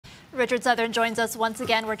Richard Southern joins us once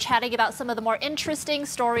again. We're chatting about some of the more interesting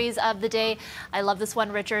stories of the day. I love this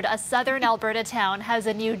one, Richard. A southern Alberta town has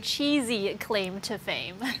a new cheesy claim to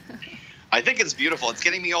fame. I think it's beautiful. It's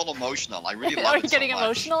getting me all emotional. I really love it so much. Are you getting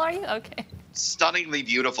emotional, are you? Okay. Stunningly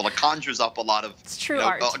beautiful. It conjures up a lot of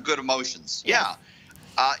art. Good emotions. Yes.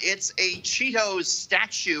 Yeah. It's a Cheetos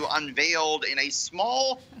statue unveiled in a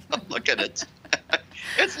small... Look at it.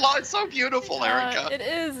 It's so beautiful, Erica. It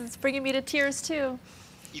is. It's bringing me to tears, too.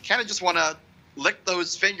 You kind of just want to lick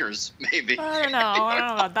those fingers, maybe. I don't know. I don't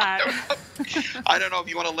know about that. I don't know if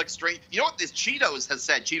you want to lick straight. You know what this Cheetos has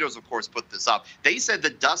said? Cheetos, of course, put this up. They said the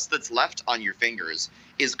dust that's left on your fingers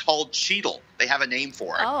is called Cheeto. They have a name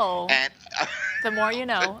for it. Oh. And the more you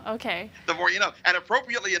know. Okay. The more you know. And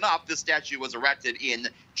appropriately enough, this statue was erected in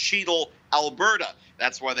Cheeto, Alberta.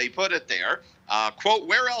 That's why they put it there. Quote,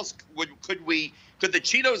 where else could the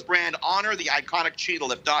Cheetos brand honor the iconic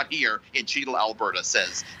Cheeto if not here in Cheeto, Alberta,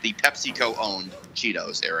 says the PepsiCo-owned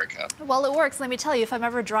Cheetos, Erica. Well, it works. Let me tell you, if I'm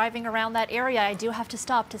ever driving around that area, I do have to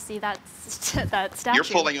stop to see that statue. You're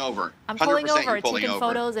pulling over. I'm pulling over, taking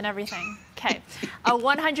photos and everything. Okay. A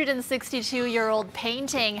 162-year-old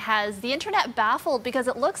painting has the internet baffled because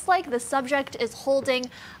it looks like the subject is holding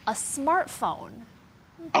a smartphone.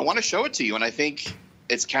 I want to show it to you, and I think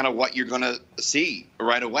it's kind of what you're going to see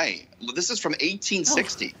right away. This is from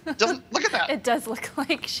 1860. Look at that. It does look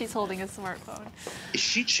like she's holding a smartphone. Is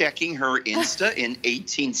she checking her Insta in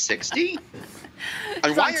 1860?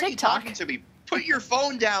 And why are you talking to me? Put your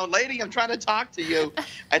phone down, lady. I'm trying to talk to you.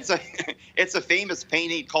 It's a famous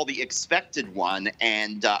painting called The Expected One.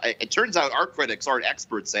 And it turns out art critics, art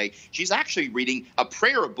experts say she's actually reading a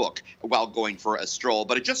prayer book while going for a stroll.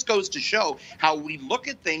 But it just goes to show how we look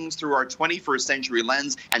at things through our 21st century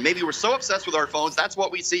lens. And maybe we're so obsessed with our phones, that's what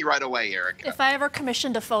we see right away, Erica. If I ever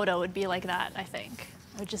commissioned a photo, it would be like that, I think.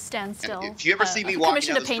 I would just stand still. And if you ever see me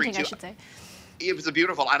walking down the street, commissioned a painting, I should say. It was a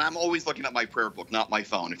beautiful, and I'm always looking at my prayer book, not my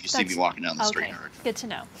phone, if you see me walking down the street. Okay, good to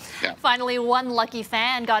know. Yeah. Finally, one lucky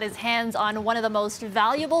fan got his hands on one of the most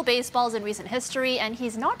valuable baseballs in recent history, and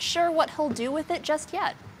he's not sure what he'll do with it just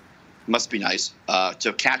yet. Must be nice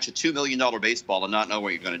to catch a $2 million baseball and not know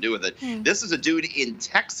what you're going to do with it. This is a dude in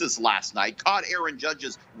Texas last night, caught Aaron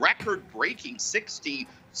Judge's record-breaking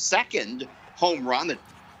 62nd home run that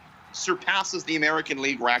surpasses the American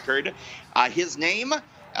League record. His name...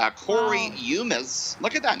 Corey Umis.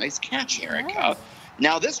 Look at that. Nice catch, Eric. Yes.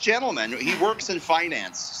 Now, this gentleman, he works in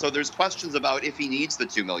finance, so there's questions about if he needs the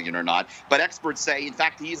 $2 million or not. But experts say, in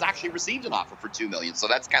fact, he's actually received an offer for $2 million, so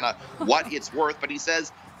that's kind of what it's worth. But he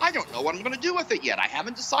says, I don't know what I'm going to do with it yet. I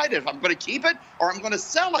haven't decided if I'm going to keep it or I'm going to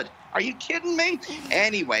sell it. Are you kidding me?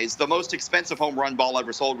 Anyways, the most expensive home run ball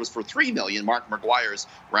ever sold was for $3 million, Mark McGuire's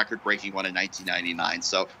record-breaking one in 1999.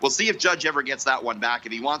 So we'll see if Judge ever gets that one back.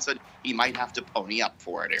 If he wants it, he might have to pony up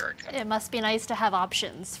for it, Erica. It must be nice to have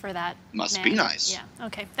options for that. Must be nice. Yeah.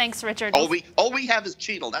 Okay. Thanks, Richard. All we have is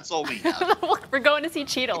Cheeto. That's all we have. We're going to see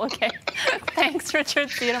Cheeto. Okay. Thanks, Richard.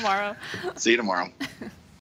 See you tomorrow. See you tomorrow.